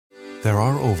There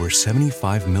are over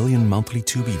 75 million monthly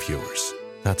Tubi viewers.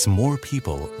 That's more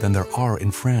people than there are in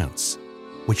France,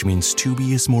 which means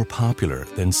Tubi is more popular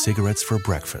than cigarettes for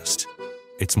breakfast.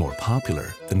 It's more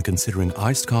popular than considering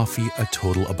iced coffee a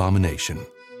total abomination.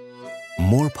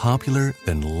 More popular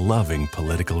than loving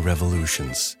political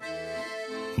revolutions.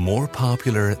 More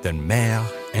popular than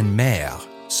mère and mère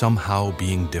somehow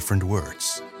being different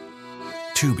words.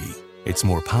 Tubi, it's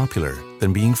more popular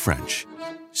than being French.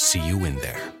 See you in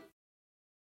there.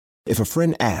 If a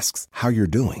friend asks how you're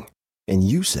doing, and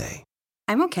you say,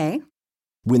 I'm okay.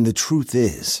 When the truth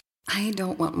is, I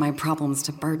don't want my problems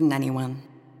to burden anyone.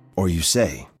 Or you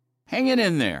say, hang it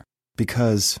in there.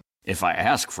 Because if I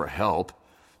ask for help,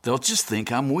 they'll just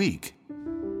think I'm weak.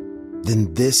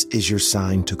 Then this is your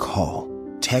sign to call,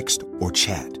 text, or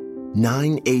chat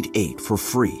 988 for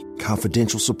free,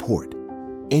 confidential support.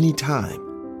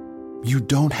 Anytime. You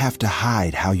don't have to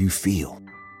hide how you feel.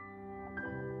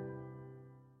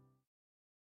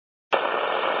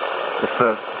 The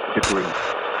first degree.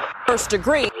 First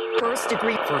degree. First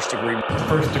degree. First degree.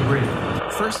 First degree.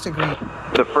 First degree.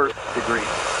 The first degree. You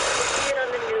see it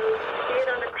on the news, you see it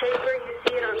on the paper, you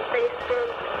see it on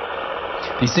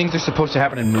Facebook. These things are supposed to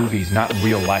happen in movies, not in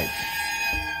real life.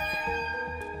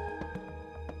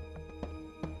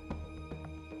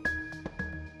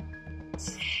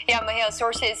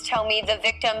 Sources tell me the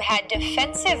victim had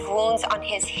defensive wounds on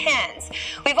his hands.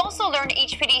 We've also learned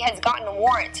HPD has gotten a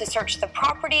warrant to search the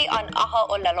property on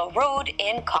Aha'olelo Road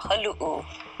in Kahalu'u.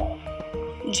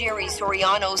 Jerry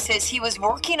Soriano says he was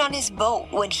working on his boat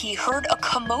when he heard a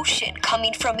commotion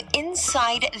coming from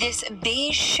inside this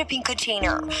beige shipping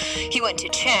container. He went to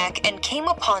check and came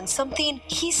upon something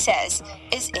he says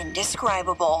is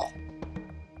indescribable.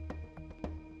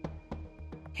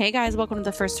 Hey guys, welcome to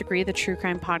The First Degree, the true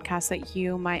crime podcast that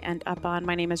you might end up on.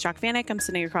 My name is Jack Vanek. I'm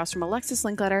sitting across from Alexis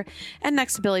Linkletter and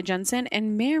next to Billy Jensen.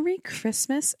 And Merry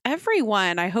Christmas,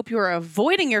 everyone. I hope you are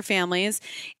avoiding your families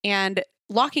and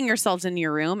locking yourselves in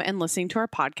your room and listening to our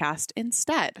podcast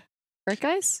instead. Right,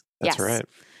 guys? That's right.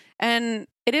 And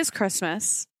it is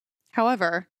Christmas.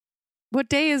 However, what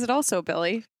day is it also,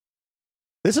 Billy?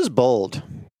 This is bold.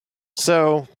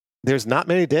 So there's not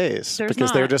many days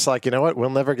because they're just like, you know what? We'll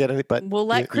never get any, but we'll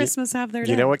let Christmas have their day.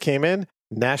 You know what came in?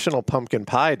 National Pumpkin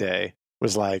Pie Day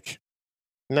was like,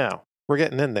 no, we're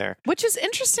getting in there. Which is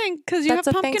interesting because you have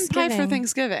pumpkin pie for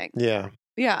Thanksgiving. Yeah.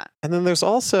 Yeah. And then there's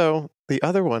also, the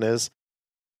other one is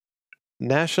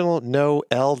National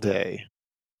Noel Day.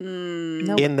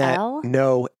 No in that L?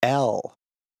 Noel.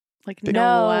 Like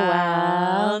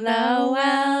Noel.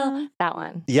 That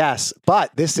one. Yes,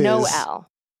 but this is Noel.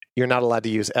 You're not allowed to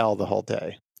use L the whole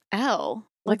day. L?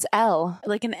 What's L?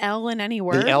 Like an L in any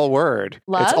word? The L word.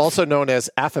 Love? It's also known as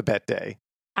Alphabet Day.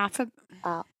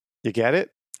 You get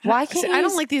it? Why can't I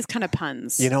don't like these kind of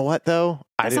puns. You know what though?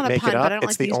 I didn't make it up.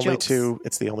 It's the only jokes. two.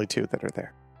 It's the only two that are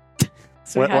there.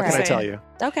 So what can I tell you?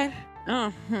 Okay.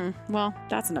 Oh, well,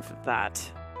 that's enough of that.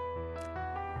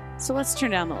 So let's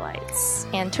turn down the lights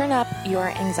and turn up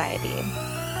your anxiety,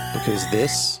 because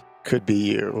this could be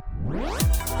you.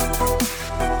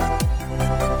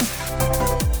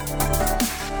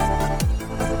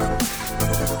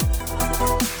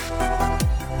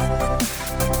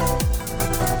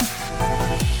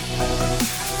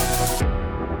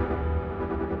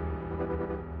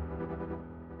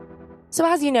 So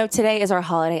as you know, today is our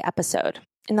holiday episode.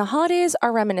 And the holidays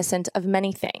are reminiscent of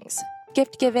many things: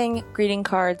 gift giving, greeting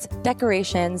cards,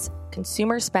 decorations,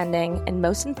 consumer spending, and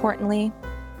most importantly,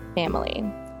 family.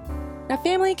 Now,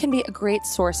 family can be a great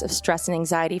source of stress and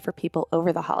anxiety for people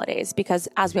over the holidays because,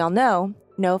 as we all know,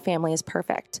 no family is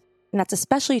perfect. And that's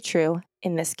especially true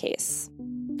in this case.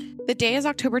 The day is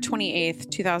October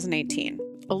 28th, 2018.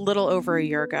 A little over a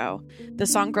year ago. The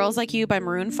song Girls Like You by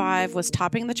Maroon 5 was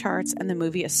topping the charts, and the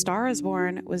movie A Star Is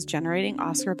Born was generating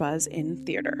Oscar buzz in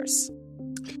theaters.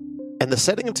 And the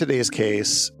setting of today's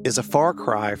case is a far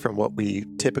cry from what we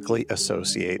typically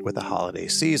associate with the holiday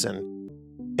season,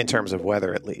 in terms of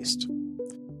weather at least.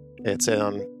 It's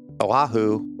on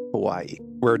Oahu, Hawaii,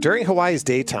 where during Hawaii's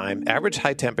daytime, average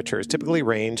high temperatures typically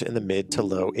range in the mid to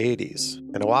low 80s,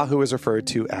 and Oahu is referred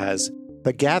to as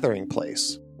the gathering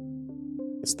place.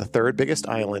 It's the third biggest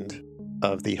island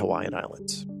of the Hawaiian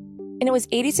Islands. And it was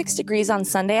 86 degrees on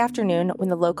Sunday afternoon when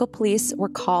the local police were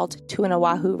called to an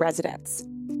Oahu residence.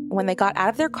 When they got out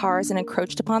of their cars and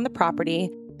encroached upon the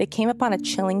property, they came upon a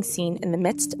chilling scene in the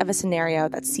midst of a scenario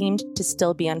that seemed to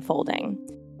still be unfolding.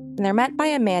 And they're met by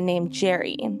a man named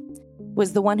Jerry, who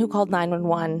was the one who called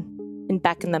 911 and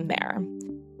beckoned them there.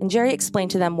 And Jerry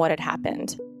explained to them what had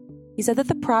happened. He said that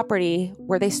the property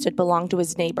where they stood belonged to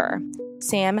his neighbor,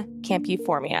 Sam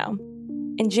Campiformio.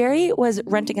 And Jerry was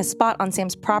renting a spot on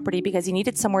Sam's property because he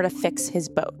needed somewhere to fix his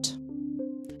boat.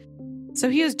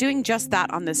 So he was doing just that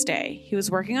on this day. He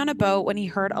was working on a boat when he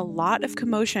heard a lot of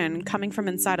commotion coming from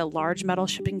inside a large metal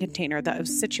shipping container that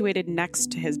was situated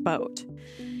next to his boat.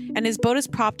 And his boat is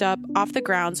propped up off the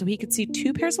ground so he could see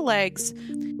two pairs of legs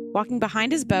walking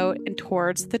behind his boat and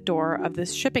towards the door of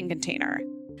this shipping container.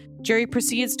 Jerry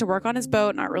proceeds to work on his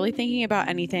boat, not really thinking about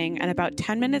anything, and about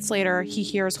 10 minutes later, he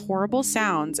hears horrible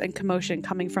sounds and commotion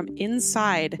coming from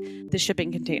inside the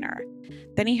shipping container.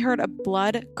 Then he heard a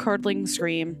blood-curdling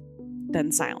scream,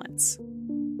 then silence.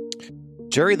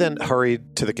 Jerry then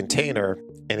hurried to the container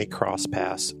and he crossed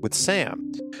paths with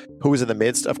Sam, who was in the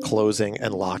midst of closing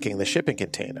and locking the shipping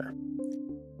container.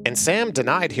 And Sam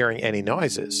denied hearing any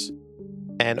noises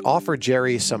and offered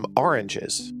Jerry some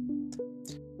oranges.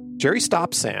 Jerry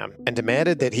stopped Sam and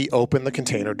demanded that he open the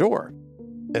container door.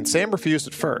 And Sam refused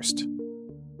at first,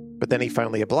 but then he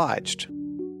finally obliged.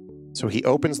 So he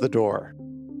opens the door,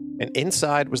 and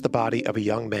inside was the body of a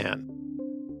young man,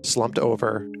 slumped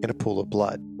over in a pool of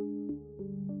blood.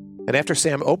 And after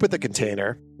Sam opened the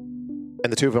container,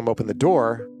 and the two of them opened the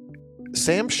door,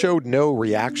 Sam showed no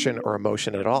reaction or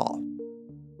emotion at all.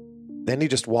 Then he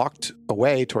just walked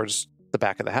away towards the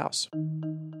back of the house.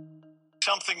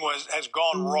 Something has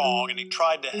gone wrong, and he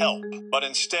tried to help. But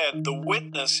instead, the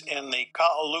witness in the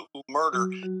Kahalu'u murder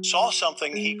saw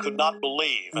something he could not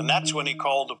believe, and that's when he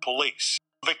called the police.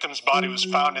 The victim's body was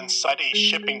found inside a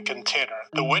shipping container.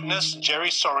 The witness, Jerry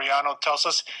Soriano, tells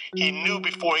us he knew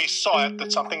before he saw it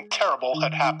that something terrible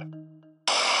had happened.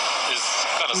 It's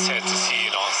kind of sad to see,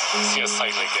 see a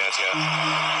sight like that,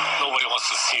 yeah. Nobody wants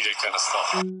to see that kind of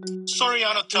stuff.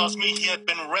 Soriano tells me he had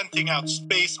been renting out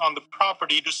space on the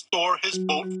property to store his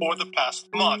boat for the past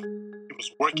month. He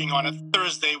was working on it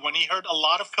Thursday when he heard a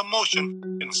lot of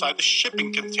commotion inside the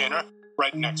shipping container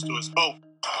right next to his boat.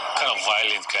 Kind of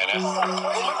violent, kind of.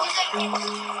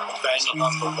 Banging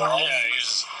on the wall? Yeah, he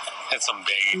just had some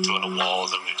banging to the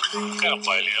walls. I mean, kind of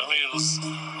violent. I mean, it was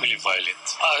really violent.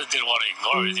 I didn't want to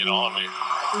ignore it, I mean,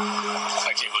 if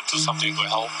I can go do something to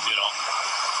help,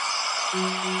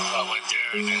 I went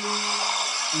there, and then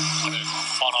when I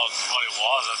found out what it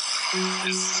was,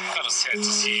 it's kind of sad to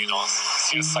see,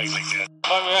 see a sight like that.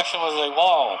 My reaction was like,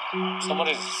 wow,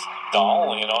 somebody's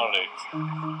down,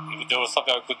 if there was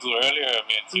something I could do earlier,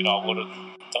 I would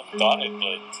have done it,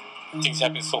 but things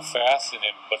happen so fast, and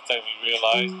then by the time we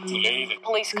realized, too late.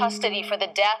 Police custody for the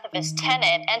death of his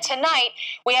tenant, and tonight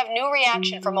we have new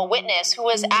reaction from a witness who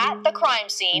was at the crime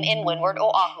scene in Windward,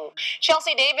 Oahu.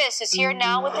 Chelsea Davis is here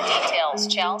now with the details.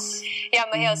 Chelsea? Yeah,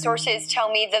 Mahia, sources tell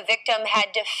me the victim had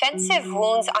defensive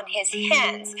wounds on his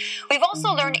hands. We've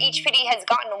also learned HPD has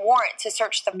gotten a warrant to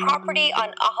search the property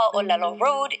on Aha'olelo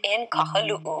Road in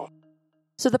Kahalu'u.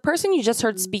 So the person you just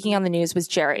heard speaking on the news was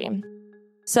Jerry.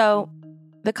 So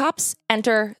the cops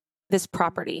enter this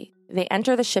property. They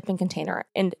enter the shipping container,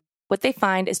 and what they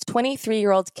find is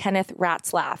 23-year-old Kenneth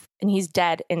Ratzlaff, and he's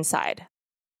dead inside.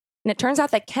 And it turns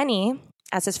out that Kenny,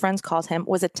 as his friends called him,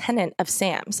 was a tenant of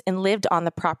Sam's and lived on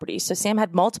the property. So Sam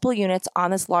had multiple units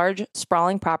on this large,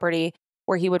 sprawling property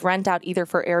where he would rent out either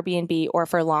for Airbnb or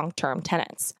for long-term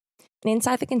tenants. And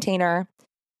inside the container,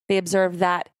 they observed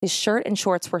that his shirt and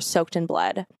shorts were soaked in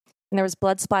blood, and there was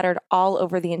blood splattered all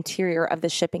over the interior of the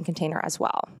shipping container as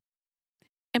well.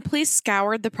 And police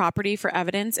scoured the property for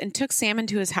evidence and took Sam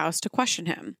into his house to question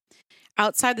him.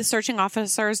 Outside, the searching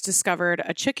officers discovered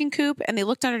a chicken coop, and they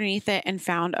looked underneath it and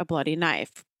found a bloody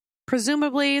knife,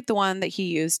 presumably the one that he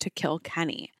used to kill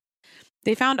Kenny.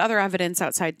 They found other evidence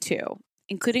outside too,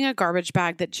 including a garbage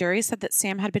bag that Jerry said that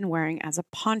Sam had been wearing as a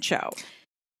poncho.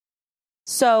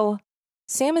 So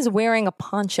Sam is wearing a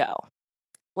poncho,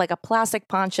 like a plastic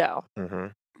poncho,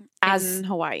 in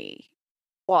Hawaii.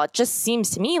 Well, it just seems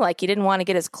to me like he didn't want to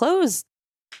get his clothes.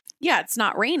 Yeah, it's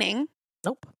not raining.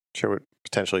 Nope. Sure, it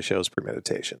potentially shows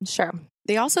premeditation. Sure.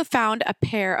 They also found a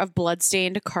pair of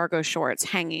bloodstained cargo shorts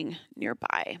hanging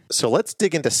nearby. So let's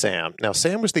dig into Sam. Now,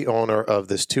 Sam was the owner of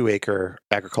this 2-acre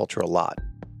agricultural lot,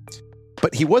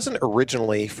 but he wasn't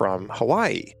originally from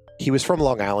Hawaii. He was from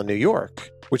Long Island, New York,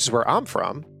 which is where I'm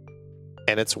from,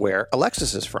 and it's where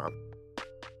Alexis is from.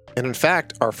 And in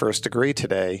fact, our first degree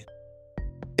today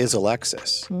is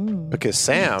Alexis, because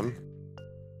Sam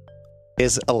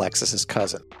is Alexis's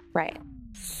cousin. Right.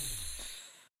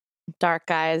 Dark,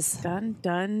 guys. Dun,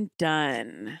 dun,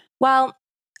 dun. Well,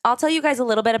 I'll tell you guys a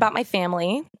little bit about my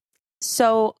family.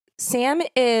 So Sam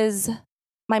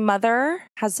my mother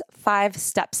has 5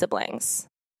 step-siblings.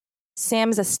 Sam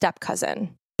is a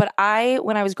step-cousin. But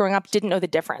when I was growing up, didn't know the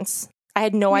difference. I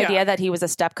had no idea that he was a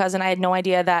step-cousin. I had no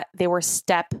idea that they were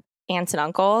step aunts and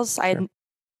uncles. I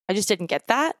just didn't get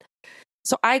that.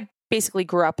 So I basically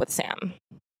grew up with Sam.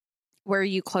 Were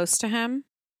you close to him?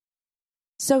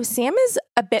 So Sam is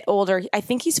a bit older. I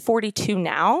think he's 42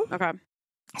 now. Okay.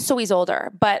 So he's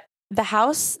older. But the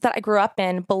house that I grew up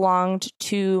in belonged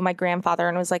to my grandfather,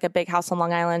 and it was like a big house on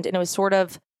Long Island. And it was sort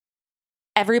of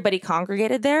everybody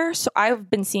congregated there. So I've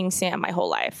been seeing Sam my whole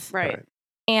life. Right.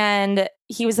 And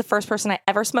he was the first person I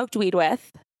ever smoked weed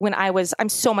with when I'm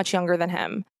so much younger than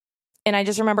him. And I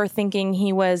just remember thinking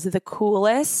he was the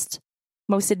coolest,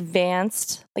 most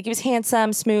advanced. Like, he was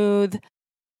handsome, smooth,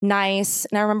 nice.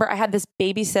 And I remember I had this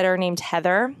babysitter named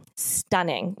Heather,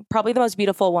 stunning, probably the most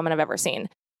beautiful woman I've ever seen.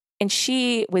 And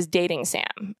she was dating Sam.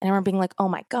 And I remember being like, oh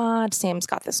my God, Sam's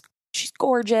got this, she's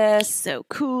gorgeous. So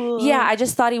cool. Yeah, I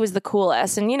just thought he was the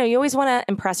coolest. And, you know, you always want to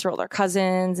impress your older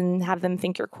cousins and have them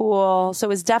think you're cool. So it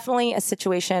was definitely a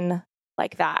situation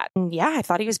like that. And yeah, I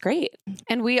thought he was great.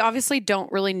 And we obviously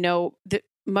don't really know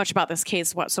much about this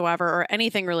case whatsoever, or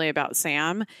anything really about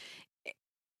Sam.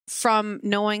 From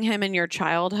knowing him in your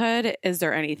childhood, is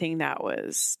there anything that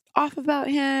was off about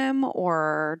him,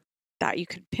 or that you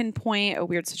could pinpoint a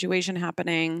weird situation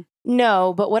happening?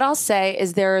 No, but what I'll say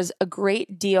is there's a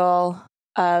great deal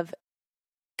of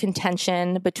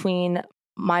contention between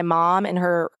my mom and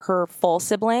her full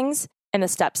siblings and the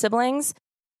step siblings.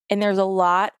 And there's a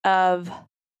lot of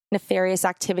nefarious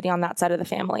activity on that side of the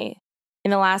family.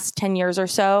 In the last 10 years or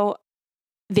so,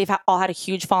 they've all had a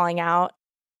huge falling out.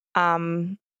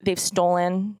 They've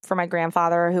stolen from my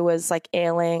grandfather, who was like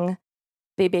ailing.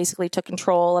 They basically took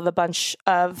control of a bunch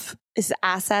of his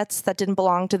assets that didn't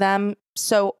belong to them.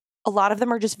 So a lot of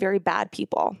them are just very bad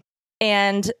people.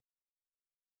 And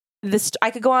this,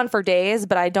 I could go on for days,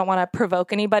 but I don't want to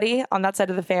provoke anybody on that side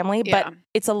of the family. Yeah. But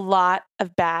it's a lot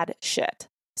of bad shit.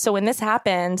 So when this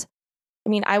happened, I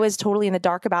mean, I was totally in the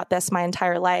dark about this my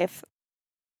entire life.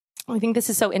 I think this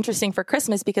is so interesting for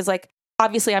Christmas because, like,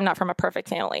 obviously I'm not from a perfect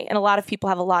family. And a lot of people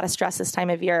have a lot of stress this time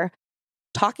of year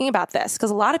talking about this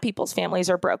because a lot of people's families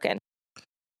are broken.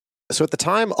 So at the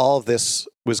time all of this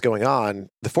was going on,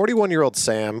 the 41-year-old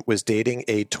Sam was dating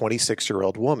a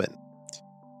 26-year-old woman.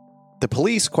 The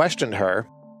police questioned her,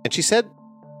 and she said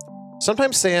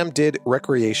sometimes Sam did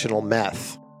recreational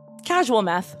meth. Casual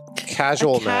meth.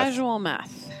 Casual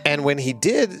meth. And when he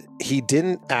did, he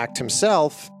didn't act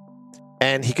himself,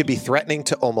 and he could be threatening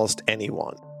to almost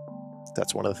anyone.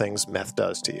 That's one of the things meth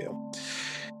does to you.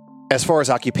 As far as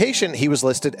occupation, he was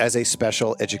listed as a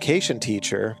special education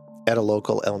teacher at a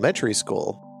local elementary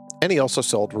school, and he also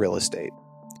sold real estate.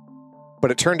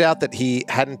 But it turned out that he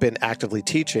hadn't been actively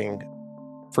teaching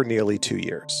for nearly 2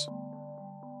 years.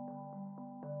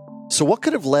 So what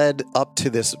could have led up to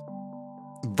this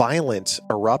violent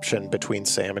eruption between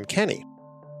Sam and Kenny?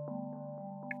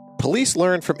 Police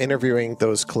learned from interviewing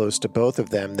those close to both of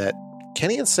them that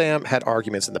Kenny and Sam had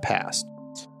arguments in the past.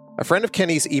 A friend of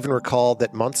Kenny's even recalled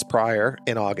that months prior,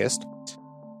 in August,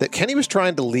 that Kenny was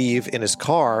trying to leave in his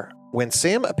car when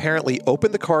Sam apparently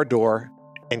opened the car door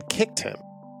and kicked him.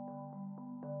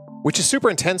 Which is super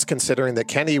intense considering that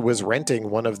Kenny was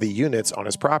renting one of the units on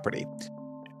his property.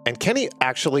 And Kenny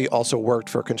actually also worked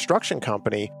for a construction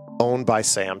company owned by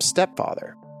Sam's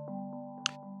stepfather.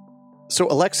 So,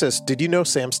 Alexis, did you know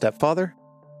Sam's stepfather?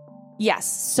 Yes.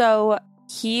 So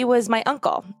he was my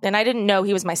uncle, and I didn't know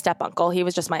he was my step uncle. He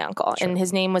was just my uncle, and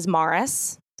his name was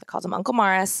Morris. I called him Uncle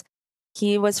Morris.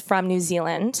 He was from New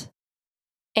Zealand,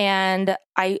 and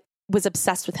I was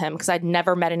obsessed with him because I'd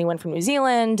never met anyone from New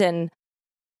Zealand, and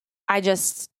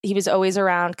he was always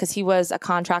around because he was a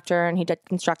contractor and he did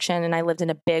construction, and I lived in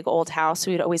a big old house,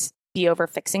 so we'd always be over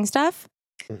fixing stuff.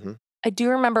 Mm-hmm. I do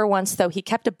remember once, though, he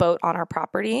kept a boat on our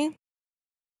property,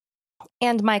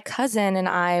 and my cousin and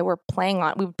I we would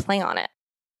play on it.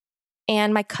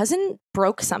 And my cousin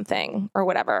broke something or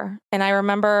whatever. And I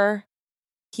remember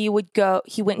he went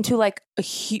into like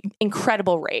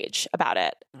incredible rage about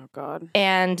it. Oh, God.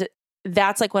 And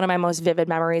that's like one of my most vivid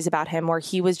memories about him, where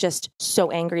he was just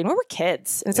so angry. And we were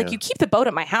kids. And it's like, you keep the boat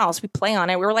at my house. We play on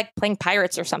it. We were like playing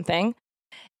pirates or something.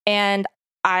 And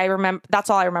I remember, that's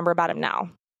all I remember about him now.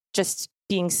 Just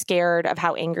being scared of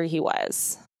how angry he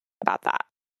was about that.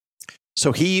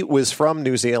 So he was from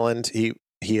New Zealand.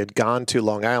 He had gone to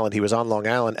Long Island. He was on Long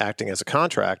Island acting as a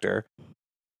contractor.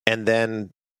 And then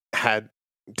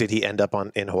did he end up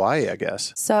in Hawaii, I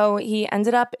guess? So he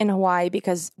ended up in Hawaii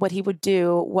because what he would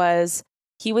do was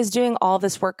he was doing all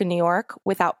this work in New York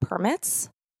without permits.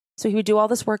 So he would do all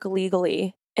this work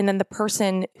illegally. And then the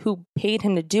person who paid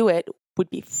him to do it would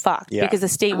be fucked because the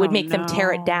state would make them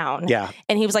tear it down. Yeah.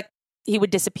 And he was like, he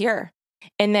would disappear.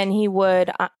 And then he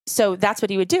would, so that's what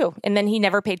he would do. And then he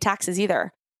never paid taxes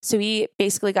either. So he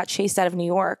basically got chased out of New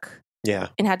York Yeah.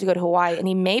 and had to go to Hawaii. And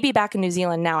he may be back in New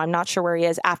Zealand now. I'm not sure where he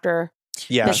is after.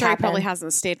 Yeah. I'm sure he probably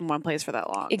hasn't stayed in one place for that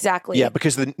long. Exactly. Yeah,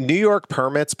 because the New York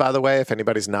permits, by the way, if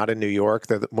anybody's not in New York,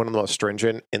 they're one of the most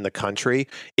stringent in the country.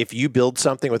 If you build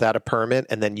something without a permit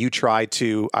and then you try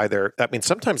to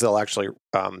sometimes they'll actually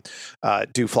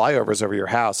do flyovers over your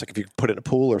house, like if you put in a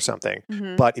pool or something.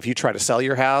 Mm-hmm. But if you try to sell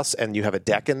your house and you have a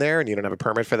deck in there and you don't have a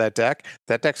permit for that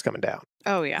deck's coming down.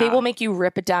 Oh, yeah. They will make you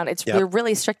rip it down. They're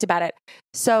really strict about it.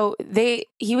 So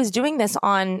he was doing this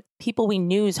on people we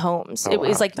knew's homes. Oh, it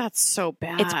was like, that's so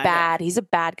bad. It's bad. He's a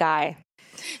bad guy.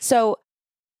 So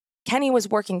Kenny was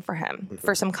working for him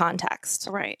for some context.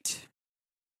 Right.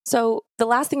 So the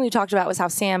last thing we talked about was how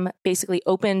Sam basically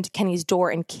opened Kenny's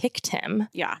door and kicked him.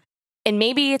 Yeah. And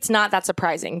maybe it's not that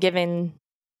surprising given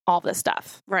all this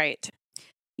stuff. Right.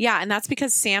 Yeah, and that's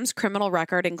because Sam's criminal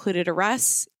record included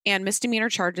arrests and misdemeanor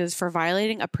charges for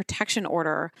violating a protection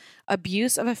order,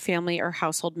 abuse of a family or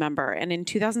household member. And in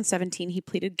 2017, he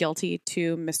pleaded guilty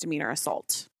to misdemeanor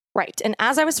assault. Right. And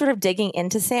as I was sort of digging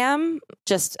into Sam,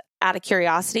 just out of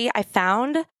curiosity, I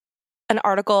found an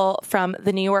article from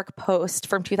the New York Post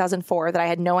from 2004 that I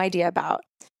had no idea about.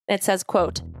 And it says,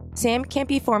 quote, Sam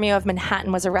Campiformio of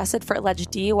Manhattan was arrested for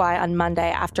alleged DUI on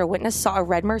Monday after a witness saw a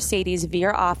red Mercedes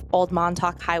veer off Old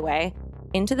Montauk Highway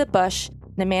into the bush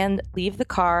and a man leave the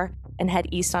car and head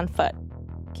east on foot.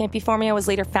 Campiformio was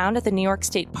later found at the New York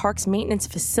State Parks Maintenance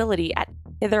Facility at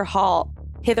Hither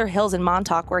Hills in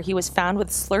Montauk, where he was found with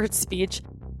slurred speech,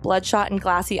 bloodshot and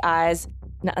glassy eyes,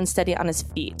 and unsteady on his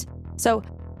feet. So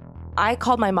I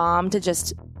called my mom to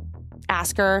just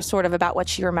ask her sort of about what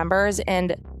she remembers,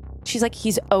 and she's like,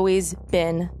 he's always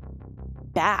been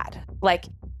bad. Like,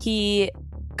 he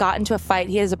got into a fight.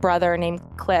 He has a brother named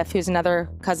Cliff, who's another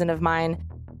cousin of mine.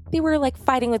 They were like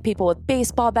fighting with people with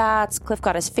baseball bats. Cliff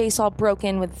got his face all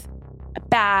broken with a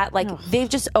bat. Like, they've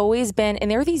just always been,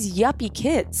 and they're these yuppie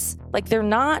kids. Like, they're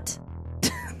not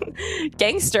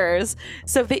gangsters.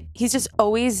 So he's just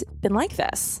always been like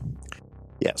this.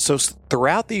 Yeah. So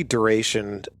throughout the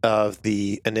duration of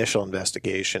the initial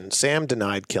investigation, Sam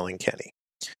denied killing Kenny.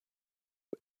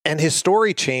 And his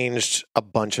story changed a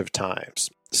bunch of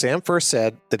times. Sam first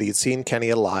said that he had seen Kenny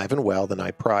alive and well the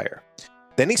night prior.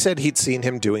 Then he said he'd seen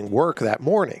him doing work that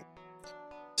morning.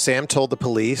 Sam told the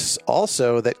police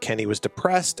also that Kenny was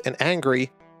depressed and angry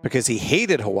because he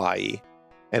hated Hawaii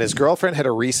and his girlfriend had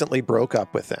recently broke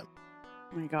up with him.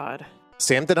 Oh my God.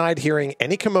 Sam denied hearing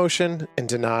any commotion and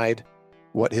denied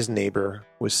what his neighbor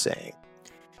was saying.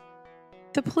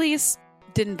 The police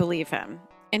didn't believe him,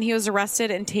 and he was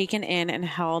arrested and taken in and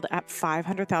held at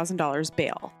 $500,000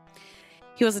 bail.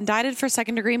 He was indicted for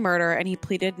second-degree murder, and he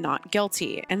pleaded not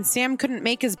guilty. And Sam couldn't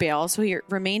make his bail, so he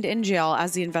remained in jail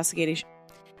as the investigation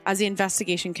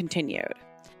continued.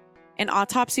 An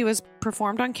autopsy was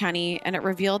performed on Kenny, and it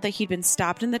revealed that he'd been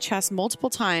stabbed in the chest multiple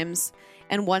times,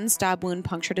 and one stab wound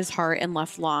punctured his heart and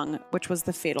left lung, which was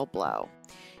the fatal blow.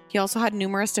 He also had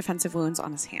numerous defensive wounds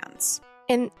on his hands.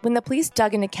 And when the police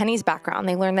dug into Kenny's background,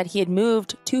 they learned that he had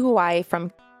moved to Hawaii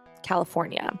from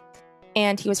California.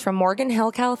 And he was from Morgan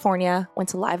Hill, California, went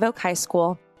to Live Oak High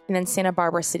School, and then Santa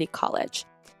Barbara City College.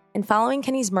 And following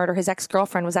Kenny's murder, his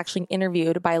ex-girlfriend was actually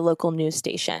interviewed by a local news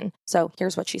station. So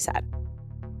here's what she said.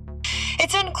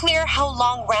 It's unclear how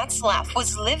long Ratzlaff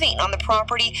was living on the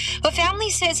property, but family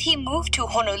says he moved to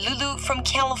Honolulu from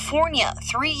California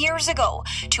 3 years ago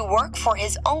to work for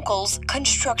his uncle's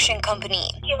construction company.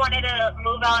 He wanted to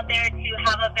move out there to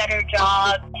have a better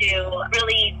job, to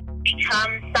really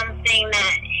become something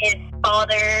that his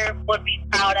father would be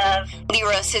proud of.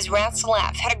 Lyra says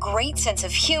Ratzlaff had a great sense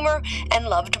of humor and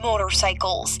loved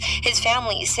motorcycles. His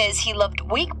family says he loved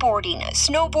wakeboarding,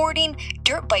 snowboarding,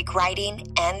 dirt bike riding,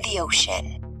 and the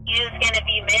ocean. He was going to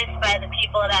be missed by the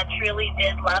people that truly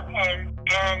did love him,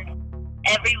 and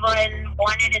everyone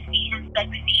wanted to see him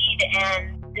succeed,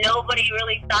 and nobody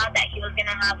really thought that he was going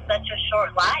to have such a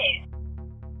short life.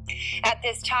 At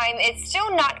this time, it's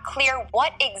still not clear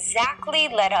what exactly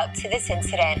led up to this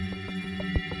incident.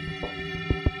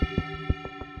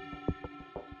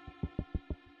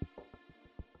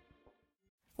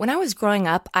 When I was growing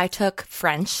up, I took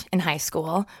French in high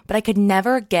school, but I could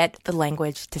never get the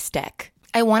language to stick.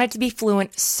 I wanted to be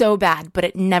fluent so bad, but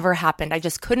it never happened. I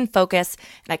just couldn't focus,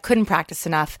 and I couldn't practice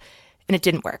enough, and it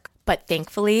didn't work. But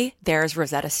thankfully, there's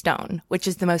Rosetta Stone, which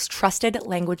is the most trusted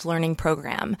language learning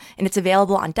program, and it's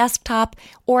available on desktop,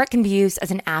 or it can be used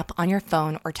as an app on your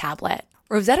phone or tablet.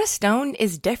 Rosetta Stone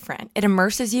is different. It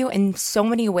immerses you in so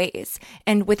many ways,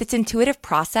 and with its intuitive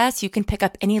process, you can pick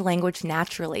up any language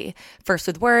naturally, first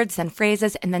with words, then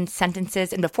phrases, and then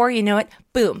sentences, and before you know it,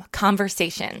 boom,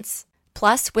 conversations.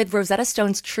 Plus, with Rosetta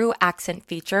Stone's True Accent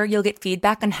feature, you'll get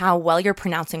feedback on how well you're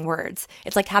pronouncing words.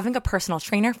 It's like having a personal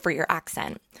trainer for your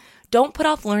accent. Don't put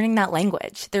off learning that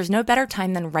language. There's no better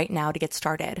time than right now to get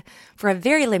started. For a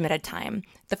very limited time,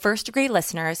 the First Degree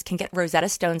listeners can get Rosetta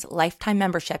Stone's lifetime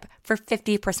membership for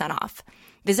 50% off.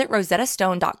 Visit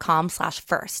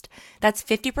rosettastone.com/first. That's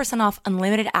 50% off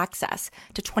unlimited access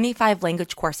to 25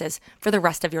 language courses for the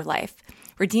rest of your life.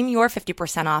 Redeem your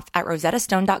 50% off at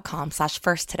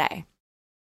rosettastone.com/first today.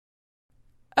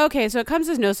 Okay, so it comes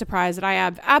as no surprise that I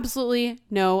have absolutely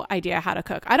no idea how to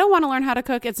cook. I don't want to learn how to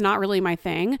cook. It's not really my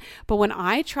thing. But when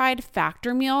I tried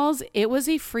Factor meals, it was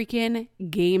a freaking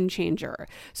game changer.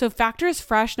 So Factor's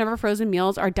fresh, never frozen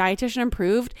meals are dietitian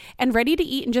approved and ready to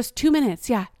eat in just 2 minutes.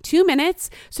 Yeah, 2 minutes.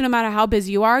 So no matter how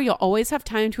busy you are, you'll always have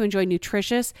time to enjoy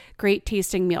nutritious, great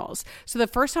tasting meals. So the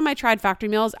first time I tried Factor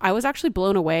meals, I was actually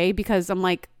blown away because I'm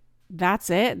like, that's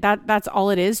it. That's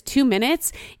all it is. 2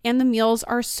 minutes. And the meals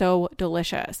are so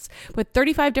delicious. With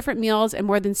 35 different meals and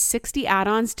more than 60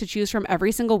 add-ons to choose from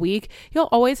every single week, you'll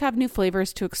always have new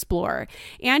flavors to explore.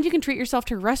 And you can treat yourself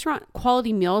to restaurant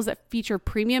quality meals that feature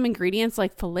premium ingredients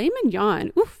like filet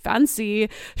mignon, ooh, fancy,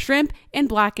 shrimp, and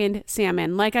blackened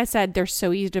salmon. Like I said, they're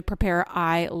so easy to prepare.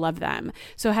 I love them.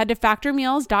 So head to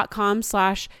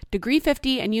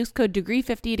factormeals.com/degree50 and use code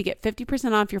degree50 to get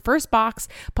 50% off your first box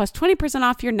plus 20%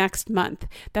 off your next month.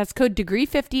 That's code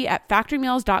degree50 at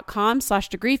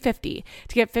factormeals.com/degree50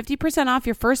 to get 50% off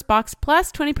your first box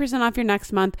plus 20% off your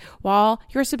next month while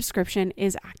your subscription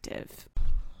is active.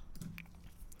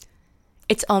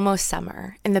 It's almost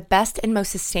summer, and the best and most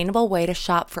sustainable way to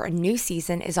shop for a new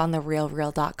season is on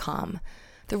therealreal.com.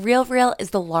 The RealReal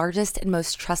is the largest and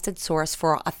most trusted source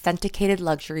for authenticated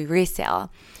luxury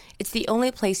resale. It's the only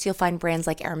place you'll find brands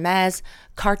like Hermes,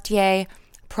 Cartier,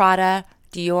 Prada,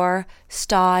 Dior,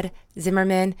 Staud,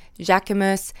 Zimmermann,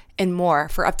 Jacquemus, and more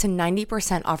for up to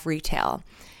 90% off retail.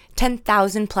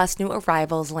 10,000 plus new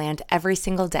arrivals land every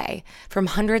single day from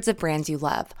hundreds of brands you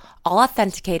love, all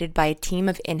authenticated by a team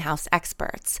of in-house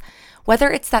experts. Whether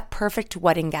it's that perfect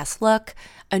wedding guest look,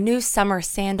 a new summer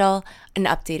sandal, an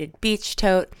updated beach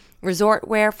tote, resort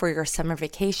wear for your summer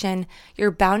vacation,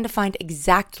 you're bound to find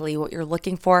exactly what you're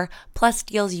looking for, plus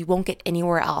deals you won't get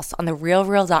anywhere else on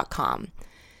therealreal.com.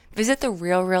 Visit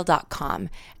therealreal.com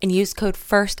and use code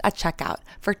FIRST at checkout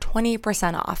for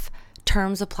 20% off.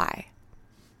 Terms apply.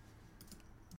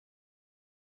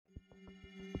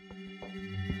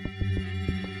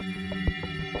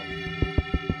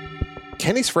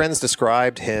 Kenny's friends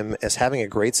described him as having a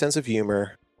great sense of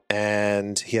humor,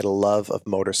 and he had a love of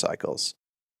motorcycles.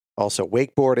 Also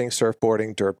wakeboarding,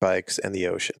 surfboarding, dirt bikes, and the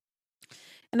ocean.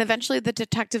 And eventually the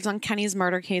detectives on Kenny's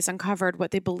murder case uncovered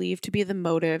what they believed to be the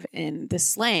motive in the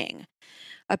slaying.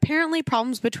 Apparently,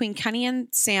 problems between Kenny and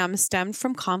Sam stemmed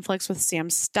from conflicts with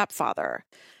Sam's stepfather.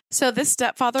 So this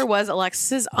stepfather was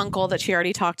Alexis's uncle that she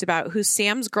already talked about, who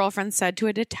Sam's girlfriend said to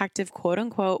a detective, quote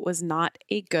unquote, was not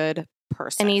a good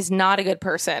person. And he's not a good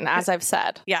person, as I've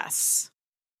said. Yes.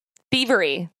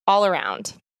 Thievery all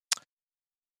around.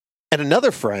 And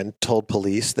another friend told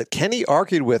police that Kenny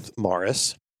argued with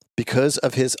Morris because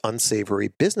of his unsavory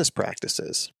business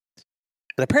practices.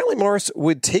 And apparently Morris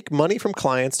would take money from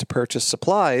clients to purchase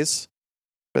supplies,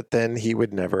 but then he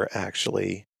would never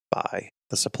actually buy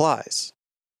the supplies.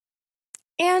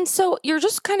 And so you're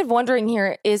just kind of wondering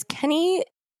here, is Kenny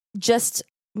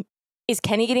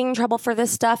getting in trouble for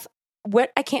this stuff?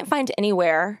 What I can't find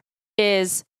anywhere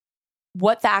is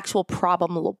what the actual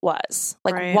problem was.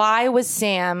 Like, right. why was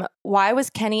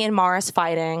Kenny and Morris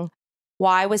fighting?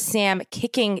 Why was Sam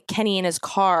kicking Kenny in his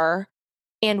car?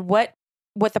 And what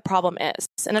the problem is.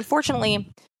 And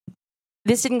unfortunately,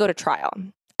 this didn't go to trial.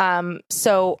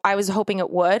 So I was hoping it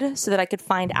would, so that I could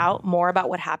find out more about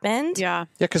what happened. Yeah.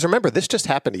 Yeah, because remember, this just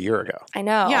happened a year ago. I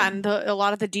know. Yeah, and a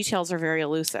lot of the details are very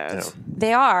elusive.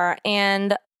 They are.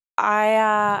 And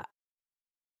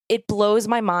it blows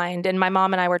my mind. And my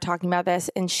mom and I were talking about this,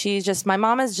 and my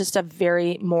mom is just a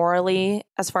very morally,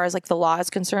 as far as like the law is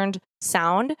concerned,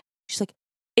 sound. She's like,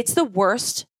 it's the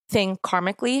worst thing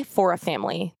karmically for a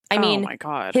family. I mean, my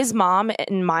God. His mom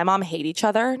and my mom hate each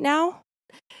other now.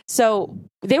 So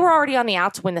they were already on the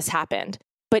outs when this happened.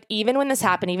 But even when this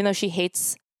happened, even though she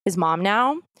hates his mom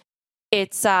now,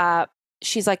 it's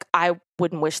she's like, I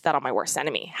wouldn't wish that on my worst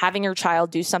enemy. Having your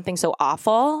child do something so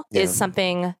awful is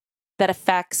something that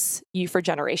affects you for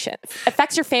generations,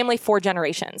 affects your family for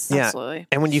generations. Yeah. Absolutely.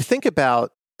 And when you think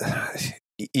about,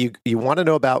 you want to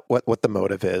know about what the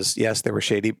motive is. Yes, there were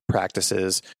shady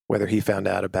practices, whether he found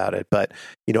out about it. But,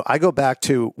 I go back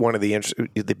to one of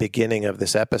the beginning of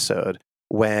this episode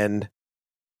when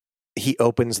he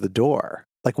opens the door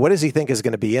Like, what does he think is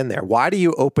going to be in there? Why do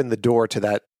you open the door to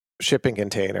that shipping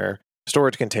container,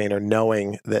 storage container,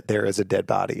 knowing that there is a dead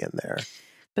body in there?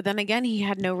 But then again, he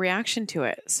had no reaction to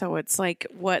it. So it's like,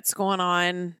 what's going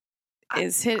on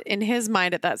is in his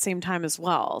mind at that same time as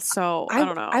well. So I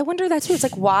don't know. I wonder that too. It's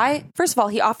like, why? First of all,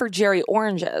 he offered Jerry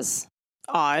oranges.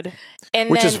 Odd. And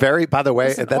which is very, by the way,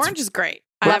 listen, orange is great.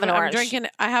 I have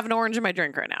an orange in my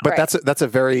drink right now. But that's a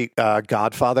very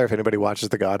Godfather. If anybody watches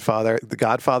The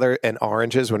Godfather and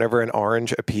oranges, whenever an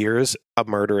orange appears, a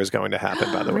murder is going to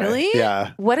happen, by the way. Really?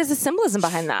 Yeah. What is the symbolism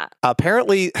behind that?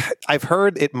 Apparently, I've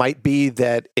heard it might be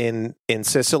that in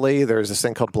Sicily, there's this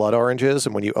thing called blood oranges.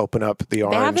 And when you open up the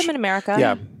orange. They have them in America.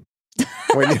 Yeah.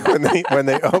 when they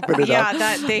open it up.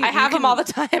 I have them all the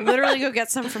time. Literally go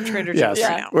get some from Trader Joe's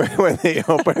right now. When they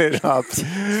open it up.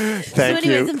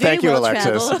 Thank you,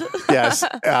 Alexis. Yes.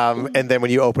 And then when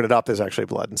you open it up, there's actually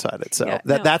blood inside it. So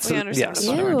that's yes.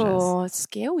 Ew, it's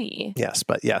scary. Yes,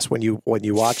 but yes, when you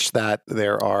watch that,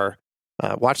 there are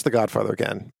watch The Godfather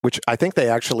again, which I think they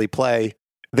actually play.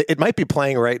 It might be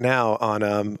playing right now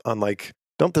on like.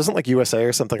 Doesn't like USA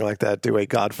or something like that do a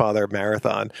Godfather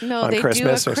marathon on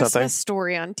Christmas or something? Christmas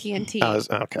Story on TNT.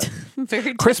 Okay.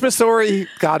 Very Christmas Story,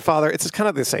 Godfather. It's kind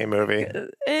of the same movie.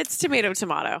 It's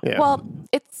tomato. Yeah. Well,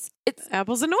 it's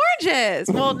apples and oranges.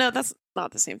 Well, no, that's not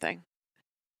the same thing.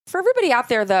 For everybody out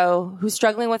there, though, who's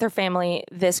struggling with their family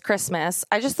this Christmas,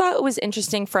 I just thought it was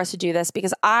interesting for us to do this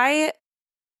because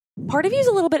part of you is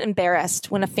a little bit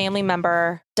embarrassed when a family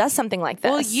member does something like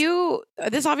this. Well,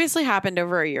 this obviously happened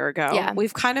over a year ago. Yeah.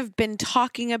 We've kind of been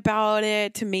talking about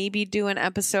it to maybe do an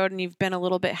episode, and you've been a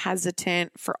little bit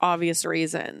hesitant for obvious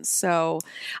reasons. So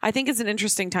I think it's an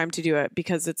interesting time to do it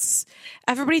because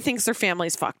everybody thinks their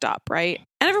family's fucked up, right?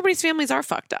 And everybody's families are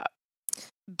fucked up.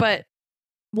 But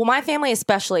my family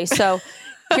especially. So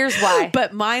here's why.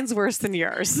 But mine's worse than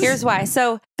yours. Here's why.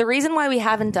 So the reason why we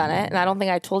haven't done it, and I don't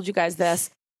think I told you guys this,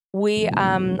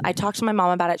 I talked to my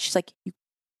mom about it. She's like,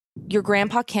 your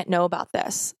grandpa can't know about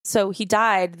this. So he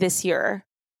died this year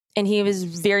and he was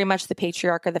very much the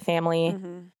patriarch of the family.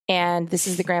 Mm-hmm. And this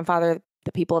is the grandfather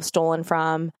that people have stolen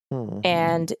from.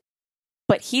 Mm-hmm.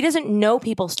 But he doesn't know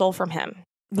people stole from him.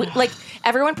 Like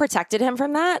everyone protected him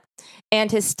from that.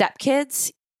 And his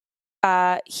stepkids,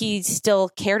 he still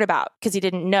cared about because he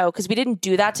didn't know, because we didn't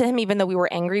do that to him. Even though we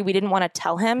were angry, we didn't want to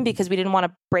tell him because we didn't want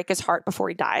to break his heart before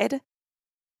he died.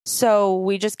 So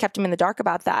we just kept him in the dark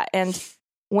about that. And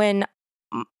when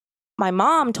my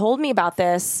mom told me about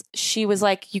this, she was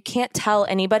like, you can't tell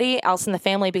anybody else in the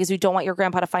family because we don't want your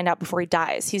grandpa to find out before he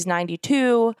dies. He's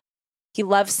 92. He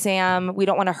loves Sam. We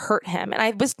don't want to hurt him. And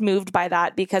I was moved by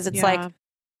that because it's like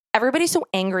everybody's so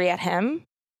angry at him,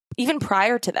 even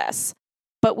prior to this.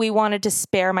 But we wanted to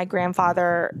spare my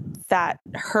grandfather that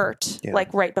hurt,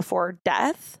 like right before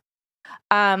death.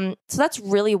 So that's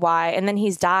really why. And then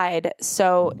he's died.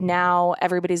 So now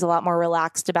everybody's a lot more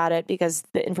relaxed about it because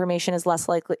the information is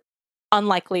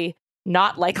unlikely,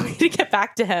 not likely to get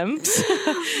back to him.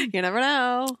 You never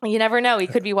know. You never know. He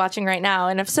could be watching right now.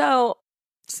 And if so,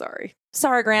 sorry,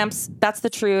 Gramps. That's the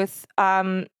truth.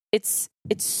 It's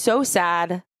so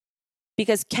sad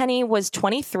because Kenny was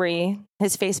 23.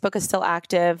 His Facebook is still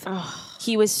active. Ugh.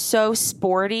 He was so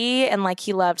sporty and like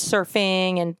he loved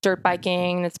surfing and dirt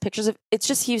biking. It's pictures of, it's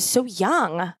just, he was so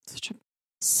young,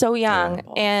 so young.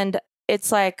 Terrible. And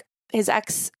it's like his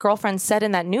ex-girlfriend said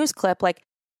in that news clip, like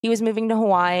he was moving to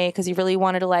Hawaii because he really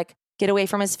wanted to like get away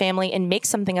from his family and make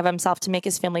something of himself to make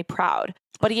his family proud.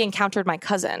 But he encountered my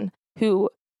cousin who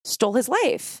stole his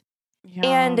life. Yeah.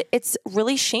 And it's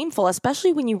really shameful,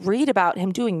 especially when you read about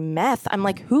him doing meth. I'm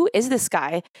like, who is this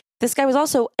guy? This guy was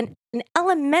also an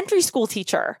elementary school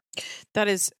teacher. That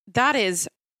is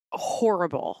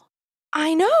horrible.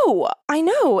 I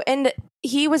know. And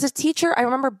he was a teacher. I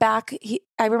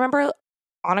remember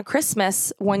on a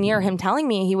Christmas one year, him telling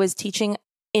me he was teaching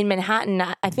in Manhattan,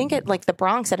 I think at like the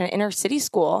Bronx at an inner city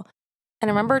school. And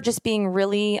I remember just being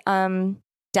really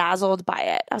dazzled by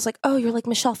it. I was like, oh, you're like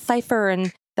Michelle Pfeiffer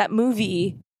and that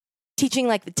movie teaching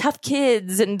like the tough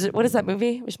kids. And what is that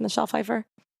movie with Michelle Pfeiffer?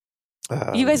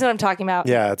 You guys know what I'm talking about.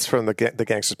 Yeah, it's from the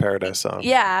Gangster's Paradise song.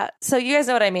 Yeah. So you guys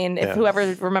know what I mean, if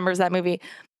whoever remembers that movie.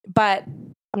 But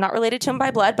I'm not related to him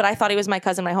by blood, but I thought he was my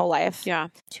cousin my whole life. Yeah.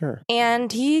 Sure.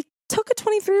 And he took a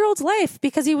 23-year-old's life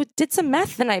because he did some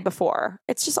meth the night before.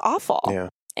 It's just awful. Yeah.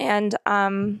 And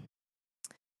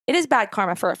it is bad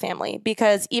karma for a family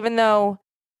because even though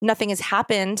nothing has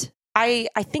happened, I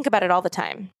think about it all the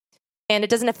time. And it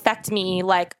doesn't affect me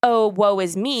like, oh, woe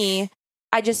is me.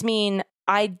 I just mean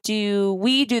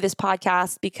we do this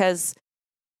podcast because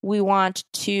we want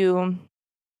to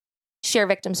share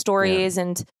victim stories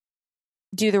and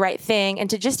do the right thing and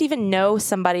to just even know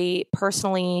somebody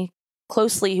personally,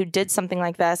 closely who did something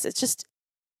like this. It's just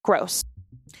gross.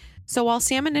 So while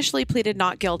Sam initially pleaded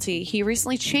not guilty, he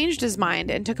recently changed his mind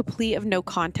and took a plea of no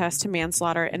contest to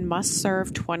manslaughter and must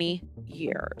serve 20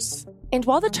 years. And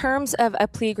while the terms of a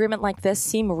plea agreement like this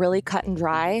seem really cut and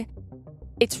dry,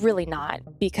 it's really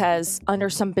not, because under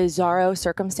some bizarro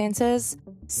circumstances,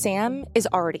 Sam is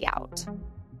already out.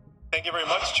 Thank you very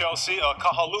much, Chelsea. A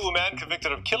Kahaluu man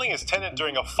convicted of killing his tenant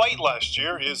during a fight last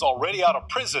year is already out of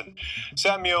prison.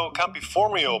 Samuel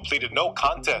Campiformio pleaded no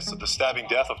contest to the stabbing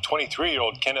death of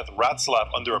 23-year-old Kenneth Ratzlaff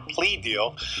under a plea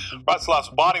deal.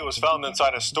 Ratzlaff's body was found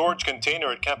inside a storage container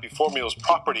at Campiformio's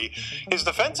property. His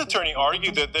defense attorney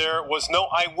argued that there was no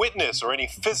eyewitness or any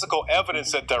physical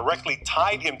evidence that directly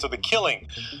tied him to the killing.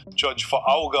 Judge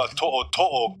Fa'auga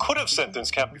To'oto'o could have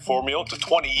sentenced Campiformio to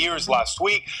 20 years last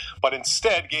week, but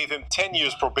instead gave him 10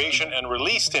 years probation and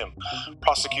released him.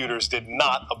 Prosecutors did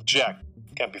not object.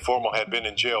 Campiformio had been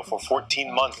in jail for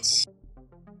 14 months.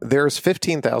 There's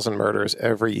 15,000 murders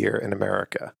every year in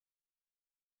America.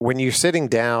 When you're sitting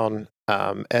down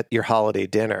at your holiday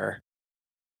dinner,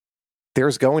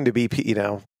 there's going to be,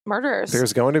 murderers.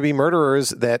 There's going to be murderers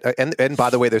that, and by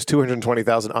the way, there's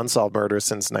 220,000 unsolved murders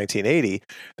since 1980.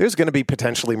 There's going to be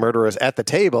potentially murderers at the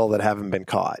table that haven't been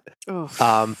caught.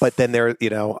 But then there,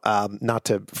 not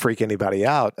to freak anybody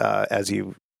out as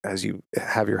you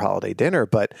have your holiday dinner,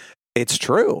 but it's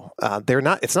true.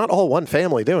 It's not all one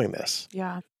family doing this.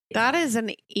 Yeah, that is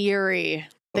an eerie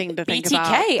thing to think BTK.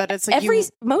 about. That it's like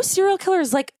most serial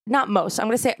killers, like not most, I'm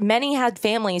going to say many had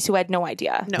families who had no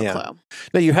idea. No clue.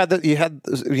 No, you had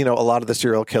a lot of the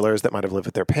serial killers that might have lived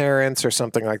with their parents or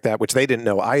something like that, which they didn't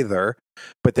know either.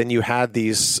 But then you had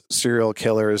these serial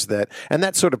killers that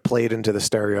sort of played into the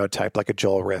stereotype, like a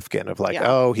Joel Rifkin of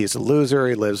oh, he's a loser.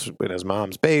 He lives in his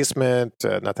mom's basement.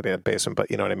 Not that he had a basement,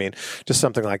 but you know what I mean? Just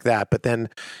something like that. But then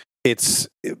it's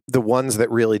the ones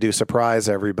that really do surprise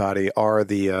everybody are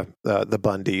the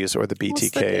Bundys or the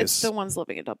BTKs. It's the ones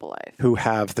living a double life who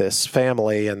have this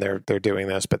family and they're doing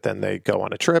this, but then they go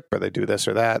on a trip or they do this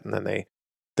or that, and then they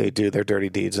do their dirty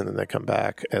deeds and then they come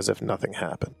back as if nothing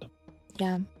happened.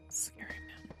 Yeah, scary,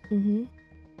 man. Mm-hmm.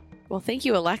 Well, thank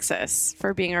you, Alexis,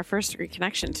 for being our first degree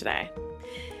connection today.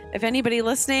 If anybody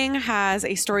listening has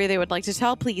a story they would like to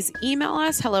tell, please email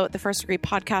us,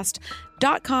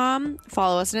 hello@thefirstdegreepodcast.com.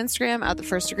 Follow us on Instagram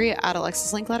 @thefirstdegree,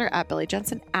 @AlexisLinkletter, @Billy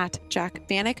Jensen, @Jack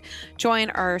Vanek. Join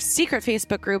our secret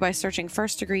Facebook group by searching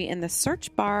First Degree in the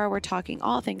search bar. We're talking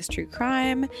all things true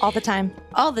crime. All the time.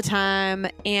 All the time.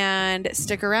 And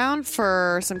stick around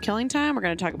for some killing time. We're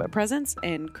going to talk about presents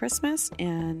and Christmas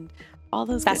and all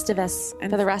those Festivus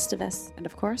for the rest of us. And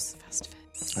of course,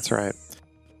 Festivus. That's right.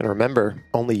 And remember,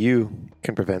 only you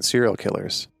can prevent serial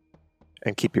killers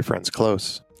and keep your friends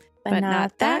close. But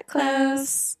not that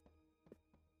close.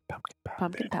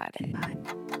 Pumpkin pie day.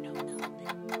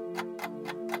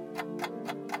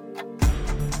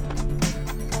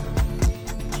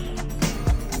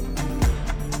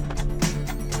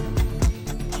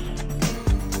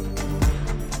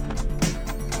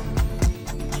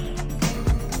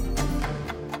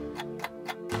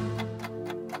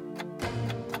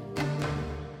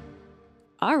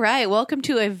 All right, welcome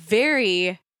to a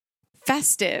very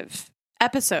festive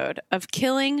episode of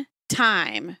Killing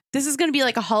Time. This is going to be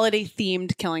like a holiday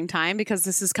themed Killing Time because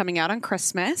this is coming out on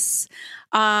Christmas.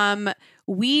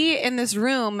 We in this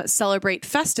room celebrate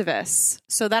Festivus,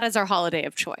 so that is our holiday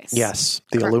of choice. Yes,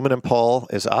 the aluminum pole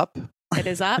is up. It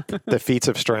is up. The feats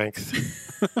of strength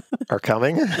are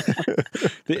coming.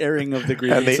 The airing of the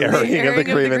grievances. And the airing of the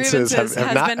grievances has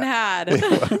not been had.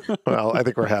 Well, I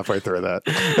think we're halfway through that.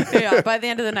 Yeah, by the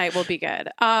end of the night, we'll be good.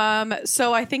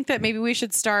 So I think that maybe we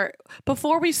should start.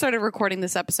 Before we started recording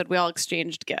this episode, we all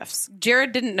exchanged gifts.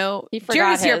 Jared didn't know.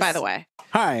 Jared's here, by the way.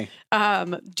 Hi.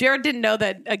 Jared didn't know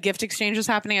that a gift exchange was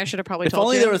happening. I should have probably told you. If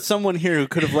only there was someone here who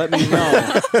could have let me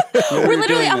know. We're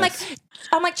literally, I'm like,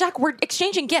 Jack, we're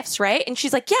exchanging gifts, right? And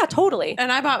she's like, yeah, totally.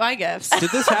 And I bought my gifts. Did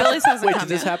this happen? Billy's hasn't Wait, come did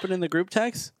this yet. happen in the group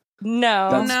text?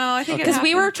 No. No, I think because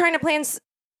we were trying to plan.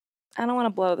 I don't want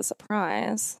to blow the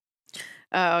surprise.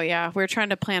 Oh yeah, we were trying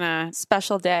to plan a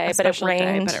special day, but it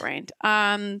rained.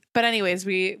 But anyways,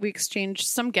 we exchanged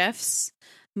some gifts.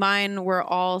 Mine were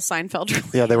all Seinfeld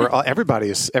related. Yeah, they were all,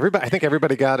 everybody. I think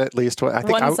everybody got at least one. I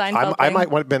think I might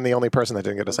have been the only person that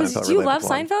didn't get a Seinfeld. Do you love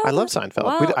Seinfeld? I love Seinfeld.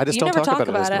 Well, I just don't talk about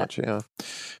it as much. Yeah,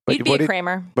 but you'd be a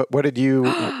Kramer. But what did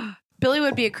you? Billy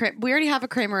would be a Kramer. We already have a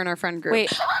Kramer in our friend group.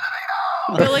 Wait.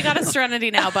 Billy got a Serenity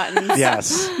Now buttons.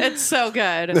 Yes. It's so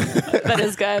good. That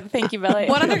is good. Thank you, Billy.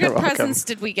 What other good presents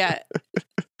did we get?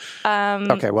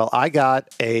 Okay, well,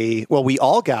 we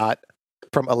all got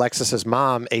from Alexis's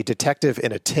mom a detective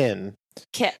in a tin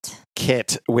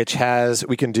kit, which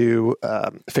we can do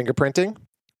fingerprinting.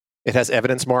 It has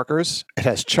evidence markers. It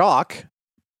has chalk.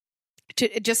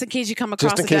 Just in case you come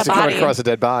across a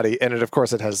dead body, and it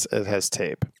has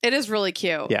tape. It is really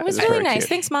cute. Yeah, it was really nice. Cute.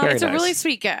 Thanks, Mom. It's a really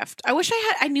sweet gift. I wish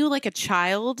I knew like a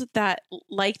child that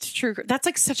liked true. That's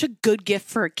like such a good gift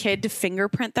for a kid to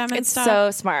fingerprint them and stuff. It's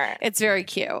so smart. It's very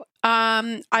cute.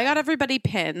 I got everybody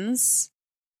pins.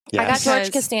 Yes. I got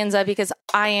George Costanza because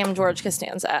I am George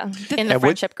Costanza in the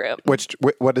friendship group.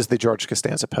 What is the George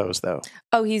Costanza pose though?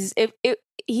 Oh, he's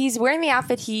wearing the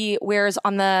outfit he wears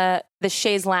on the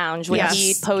chaise lounge when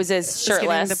he poses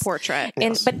shirtless. The portrait.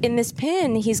 But in this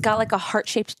pin, he's got like a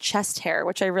heart-shaped chest hair,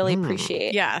 which I really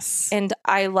appreciate. Yes. And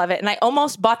I love it. And I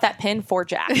almost bought that pin for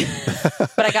Jack,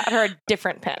 but I got her a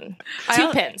different pin.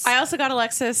 Two pins. I also got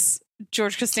Alexis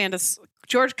George Costanza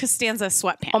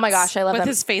sweatpants. Oh my gosh, I love them. With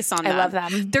his face on them. I love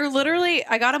them. They're literally,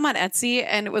 I got them on Etsy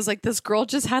and it was like this girl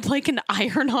just had like an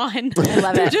iron on. I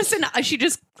love it. She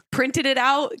just printed it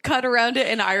out, cut around it,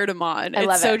 and ironed them on. I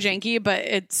love so janky, but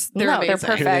they're amazing. They're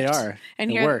perfect. Here they are.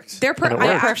 And it worked. I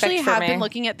actually have been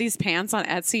looking at these pants on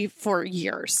Etsy for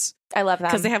years. I love them.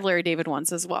 Because they have Larry David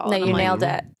ones as well. No, you nailed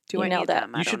it. Do I nailed it.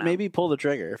 Them? You should maybe pull the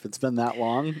trigger if it's been that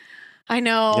long. I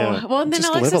know. Yeah. Well, and then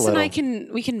Just Alexis live a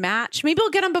and we can match. Maybe we'll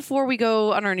get them before we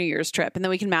go on our New Year's trip, and then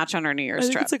we can match on our New Year's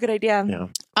trip. That's a good idea.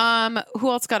 Yeah. Who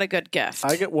else got a good gift?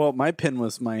 My pin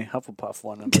was my Hufflepuff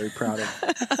one. I'm very proud of.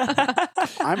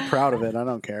 I'm proud of it. I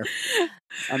don't care.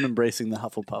 I'm embracing the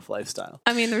Hufflepuff lifestyle.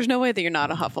 I mean, there's no way that you're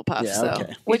not a Hufflepuff. Yeah, so.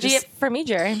 okay. What'd you get for me,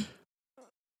 Jerry?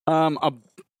 A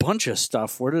bunch of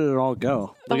stuff. Where did it all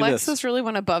go? Look Alexis really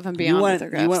went above and beyond with her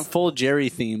gifts. You went full Jerry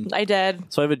theme. I did.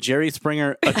 So I have a Jerry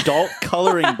Springer adult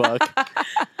coloring book.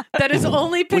 That is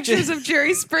only pictures of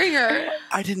Jerry Springer.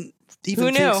 I didn't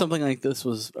even think something like this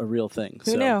was a real thing.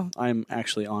 Who knew? I'm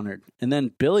actually honored. And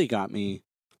then Billy got me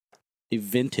a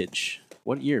vintage.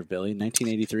 What year, Billy?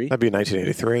 1983? That'd be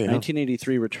 1983. Yeah.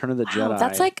 1983 Return of the Jedi.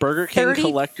 That's like Burger King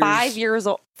collectors. 5 years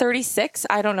old. 36?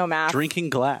 I don't know math. Drinking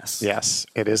glass. Yes,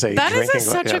 it is a That drinking is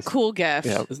such a cool gift.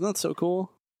 Yeah. Isn't that so cool?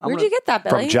 Where'd you get that,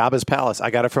 Billy? From Jabba's Palace. I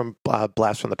got it from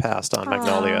Blast from the Past on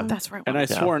Magnolia. That's right. And I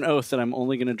swore an oath that I'm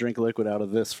only going to drink liquid out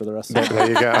of this for the rest of the There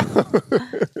you go.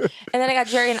 And then I got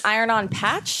Jerry an iron-on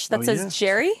patch that says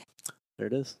Jerry. There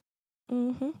it is.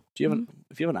 Mm-hmm.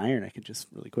 If you have an iron, I could just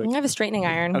really quick. I have a straightening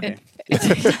iron. Okay.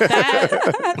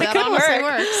 That honestly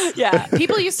works. Yeah.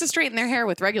 People used to straighten their hair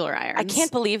with regular irons. I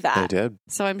can't believe that. They did.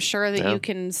 So I'm sure that you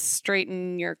can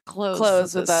straighten your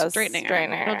clothes with a straightening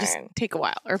iron. It'll just take a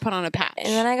while, or put on a patch. And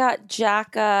then I got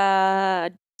Jack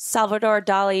Salvador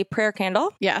Dali prayer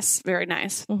candle. Yes, very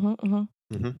nice. And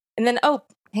then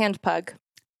hand pug.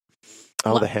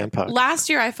 Oh, the hand pug. Last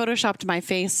year, I photoshopped my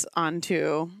face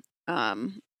onto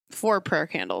 4 prayer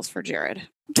candles for Jared.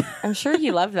 I'm sure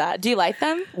you love that. Do you like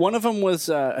them? One of them was,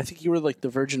 I think you were like the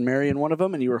Virgin Mary in one of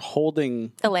them, and you were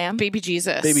holding the lamb, baby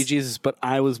Jesus. Baby Jesus, but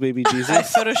I was baby Jesus. I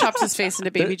photoshopped his face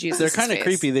into baby Jesus. They're kind of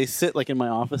creepy. They sit like in my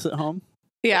office at home.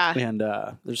 Yeah, and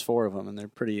there's 4 of them, and they're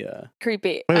pretty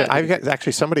creepy. I've got,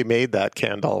 actually somebody made that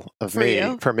candle of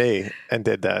for me and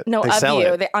did that. No, they of sell you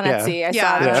it. on Etsy. I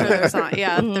saw I'm that. sure there's not.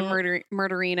 Yeah, the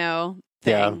murderino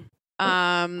thing.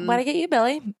 Yeah. What'd I get you,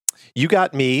 Billy? You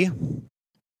got me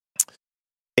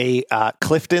a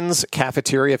Clifton's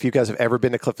cafeteria. If you guys have ever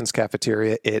been to Clifton's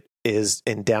cafeteria, it is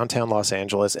in downtown Los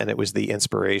Angeles, and it was the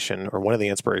inspiration, or one of the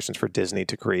inspirations, for Disney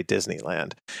to create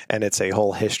Disneyland. And it's a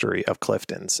whole history of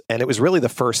Clifton's, and it was really the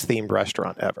first themed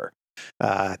restaurant ever.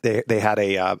 They had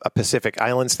a Pacific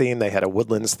Islands theme, they had a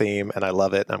Woodlands theme, and I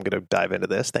love it. I'm going to dive into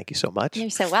this. Thank you so much.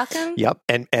 You're so welcome. Yep,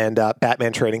 and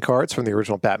Batman trading cards from the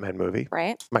original Batman movie.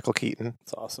 Right, Michael Keaton.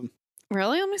 That's awesome.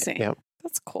 Really? Let me see. Yep.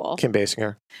 That's cool. Kim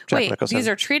Basinger. Jack Wait, Nicholson. these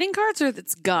are trading cards, or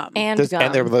it's gum? And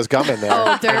there was gum in there.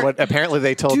 And what apparently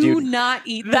they told do you. not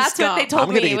eat this That's gum. what they told I'm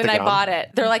gonna me eat when the I gum. bought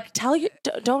it. They're like,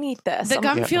 don't eat this. The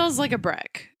gum feels like a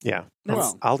brick. Yeah.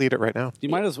 Well, I'll eat it right now. You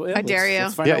might as well. I dare you.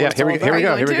 Let's find out Yeah, what here we it's all go.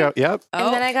 about. Here we go. Yep.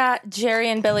 And then I got Jerry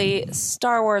and Billy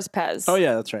Star Wars Pez. Oh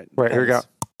yeah, that's right. Right, here we go.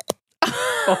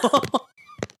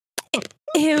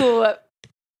 Ew.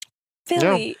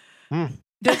 Billy.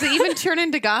 Does it even turn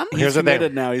into gum? Here's the thing.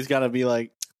 Committed now. He's got to be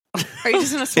like. Are you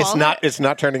just gonna swallow It's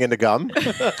not turning into gum.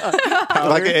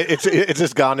 Like it's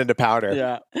just gone into powder.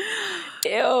 Yeah.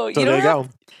 Ew. So there you go.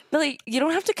 Billy, you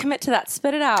don't have to commit to that.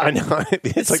 Spit it out. I know.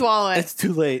 It's like, swallow it. It's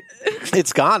too late.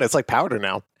 it's gone. It's like powder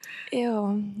now.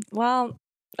 Ew. Well,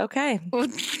 okay.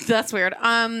 That's weird.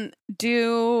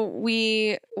 Do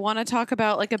we want to talk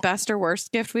about like a best or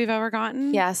worst gift we've ever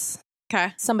gotten? Yes.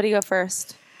 Okay. Somebody go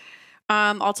first.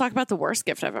 I'll talk about the worst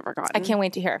gift I've ever gotten. I can't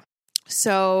wait to hear.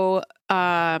 So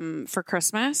for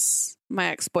Christmas, my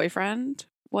ex-boyfriend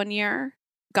one year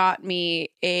got me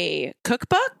a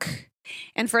cookbook.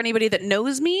 And for anybody that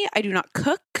knows me, I do not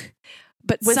cook.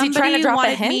 But Was he somebody trying to drop a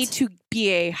wanted hint? me to be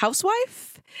a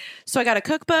housewife. So I got a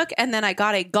cookbook and then I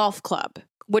got a golf club,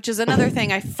 which is another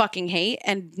thing I fucking hate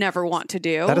and never want to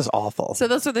do. That is awful. So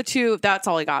those are the two. That's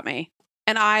all he got me.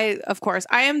 And I, of course,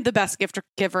 I am the best gift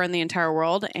giver in the entire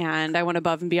world. And I went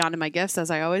above and beyond in my gifts,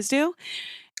 as I always do.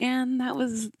 And that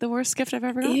was the worst gift I've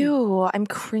ever gotten. Ew, I'm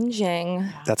cringing.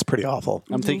 That's pretty awful.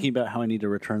 I'm thinking about how I need to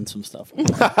return some stuff.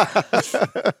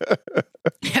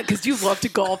 Yeah, because you love to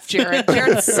golf, Jared.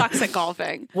 Jared sucks at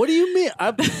golfing. What do you mean?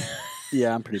 I'm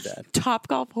pretty bad. Top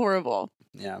golf, horrible.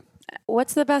 Yeah.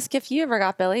 What's the best gift you ever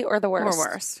got, Billy, or the worst? Or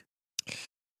worst.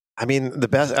 I mean, the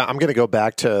best. I'm going to go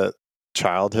back to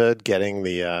childhood, getting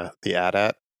the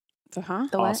AT-AT. Uh-huh.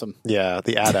 Awesome. Yeah,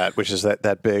 the AT-AT, which is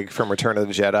that big from Return of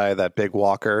the Jedi, that big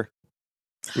walker.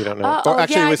 You don't know?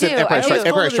 Actually, it was in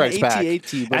Empire Strikes Back. I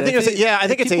think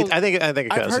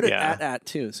it I've goes. heard it Yeah. at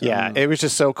too. So Yeah, it was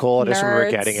just so cool. I just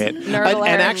remember getting it. And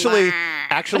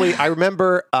actually, I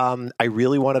remember I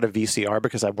really wanted a VCR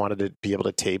because I wanted to be able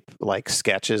to tape like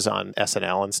sketches on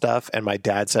SNL and stuff. And my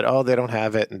dad said, "Oh, they don't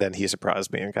have it." And then he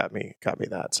surprised me and got me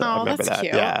that. So I remember that.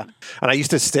 Cute. Yeah. And I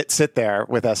used to sit there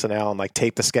with SNL and like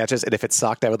tape the sketches. And if it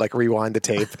sucked, I would like rewind the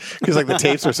tape because like the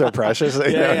tapes were so precious.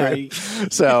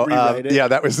 So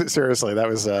that was seriously that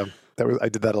was I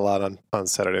did that a lot on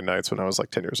Saturday nights when I was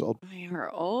like 10 years old. You're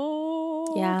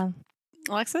old. Yeah.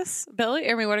 Alexis,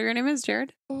 Billy, I mean, what are your name is?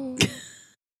 Jared?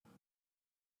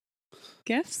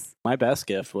 Gifts? My best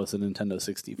gift was a Nintendo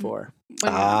 64.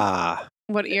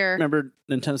 What year? Remember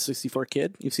Nintendo 64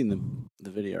 kid? You've seen the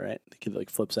video, right? The kid that like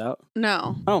flips out?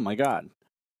 No. Oh my God.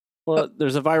 Well,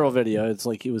 there's a viral video. It's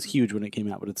like, it was huge when it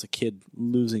came out, but it's a kid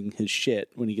losing his shit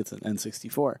when he gets an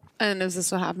N64. And is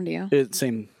this what happened to you?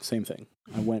 Same thing.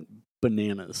 I went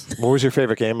bananas. What was your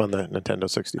favorite game on the Nintendo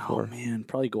 64? Oh man,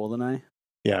 probably GoldenEye.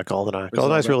 Yeah, GoldenEye.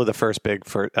 GoldenEye's really the first big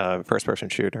first-person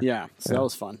shooter. Yeah, so that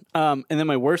was fun. And then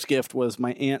my worst gift was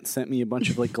my aunt sent me a bunch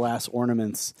of like glass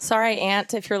ornaments. Sorry,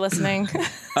 Aunt, if you're listening.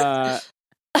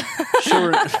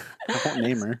 Sure. I won't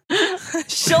name her.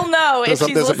 She'll know if she's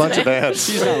listening. There's a bunch of ads.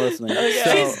 She's not listening.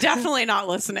 She's definitely not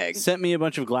listening. Sent me a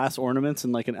bunch of glass ornaments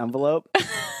in like an envelope,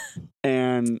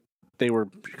 and they were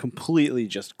completely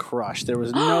just crushed. There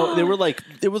was there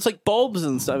was like bulbs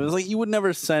and stuff. It was like you would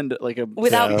never send like a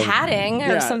without padding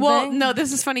or something. Well, no,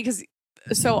 this is funny because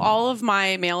so all of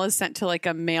my mail is sent to like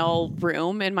a mail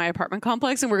room in my apartment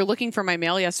complex, and we were looking for my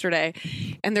mail yesterday,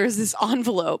 and there's this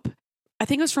envelope. I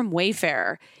think it was from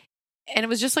Wayfair. And it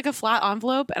was just like a flat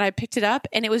envelope, and I picked it up,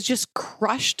 and it was just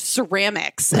crushed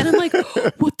ceramics. And I'm like,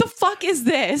 what the fuck is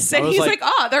this? And he's like,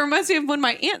 that reminds me of when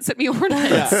my aunt sent me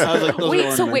ornaments. Yeah, I was like,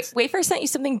 those are ornaments. Wayfair sent you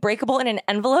something breakable in an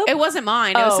envelope? It wasn't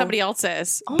mine. It was somebody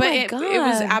else's. Oh but my it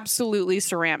was absolutely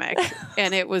ceramic,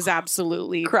 and it was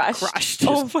absolutely crushed.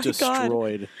 Oh my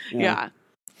destroyed. God. Yeah.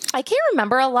 I can't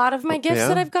remember a lot of my gifts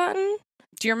that I've gotten.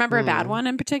 Do you remember a bad one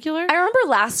in particular? I remember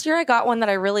last year I got one that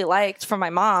I really liked from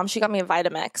my mom. She got me a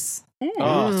Vitamix.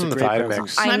 Oh, it's a great Vitamix.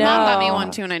 present. My mom got me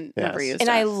one too, and I never used it. And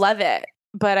I love it,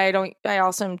 but I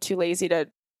also am too lazy to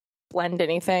blend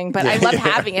anything, but I love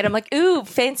having it. I'm like, ooh,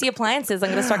 fancy appliances. I'm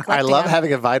going to start collecting I love them.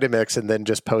 having a Vitamix and then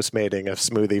just Postmating a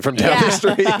smoothie from down the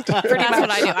street. Pretty much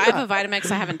what I do. I have a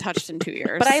Vitamix I haven't touched in 2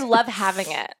 years. But I love having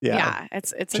it. Yeah,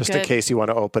 it's just a good, in case you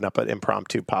want to open up an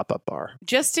impromptu pop-up bar.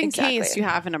 Just in case you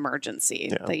have an emergency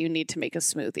that you need to make a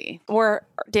smoothie. Or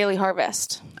Daily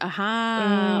Harvest. Or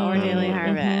Daily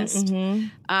Harvest.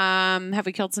 Have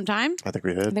we killed some time? I think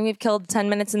we did. I think we've killed 10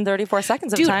 minutes and 34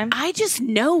 seconds of Dude, time. I just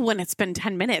know when it's been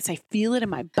 10 minutes. I feel it in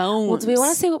my bones. Well, do we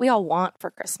want to say what we all want for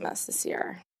Christmas this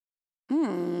year? I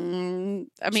mean,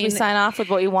 should we sign off with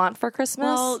what we want for Christmas?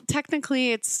 Well,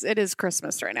 technically, it is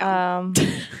Christmas right now.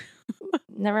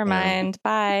 Never mind.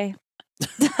 Bye.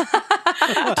 Do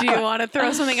you want to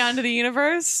throw something out into the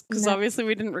universe? Because obviously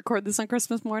we didn't record this on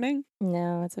Christmas morning.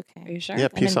 No, it's okay. Are you sure? Yeah,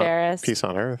 I'm embarrassed. Peace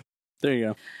on earth. There you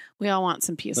go. We all want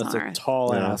some peace That's on a earth.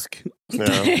 tall ask.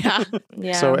 Yeah.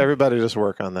 So everybody just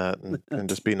work on that and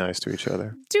just be nice to each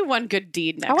other. Do one good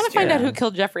deed next I want to year. find out who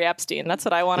killed Jeffrey Epstein. That's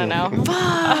what I want to know.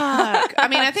 Fuck. I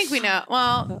mean, I think we know.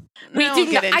 Well,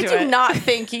 I do not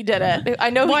think he did it.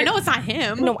 I know. I know it's not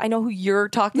him. No, I know who you're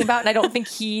talking about, and I don't think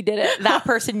he did it. That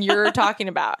person you're talking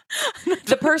about,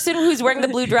 the person who's wearing the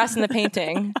blue dress in the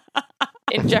painting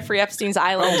in Jeffrey Epstein's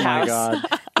island house.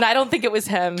 God. And I don't think it was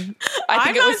him.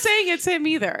 I'm not saying it's him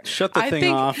either. Shut the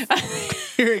thing off.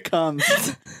 Here it comes.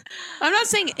 I'm not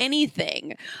saying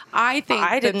anything. I think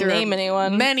I didn't there name are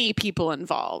anyone. Many people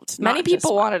involved. Many not just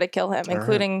people one. wanted to kill him,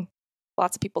 including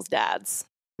lots of people's dads.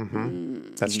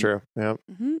 That's true. Yep.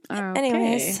 Okay.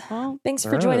 Anyways, well, thanks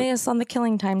for joining us on the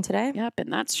Killing Time today. Yep,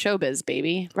 and that's showbiz,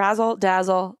 baby. Razzle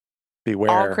dazzle.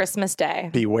 Beware. All Christmas Day.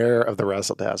 Beware of the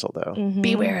razzle dazzle, though.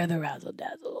 Beware of the razzle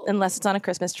dazzle. Unless it's on a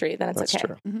Christmas tree, then it's That's okay.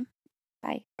 true.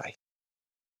 Bye. Bye.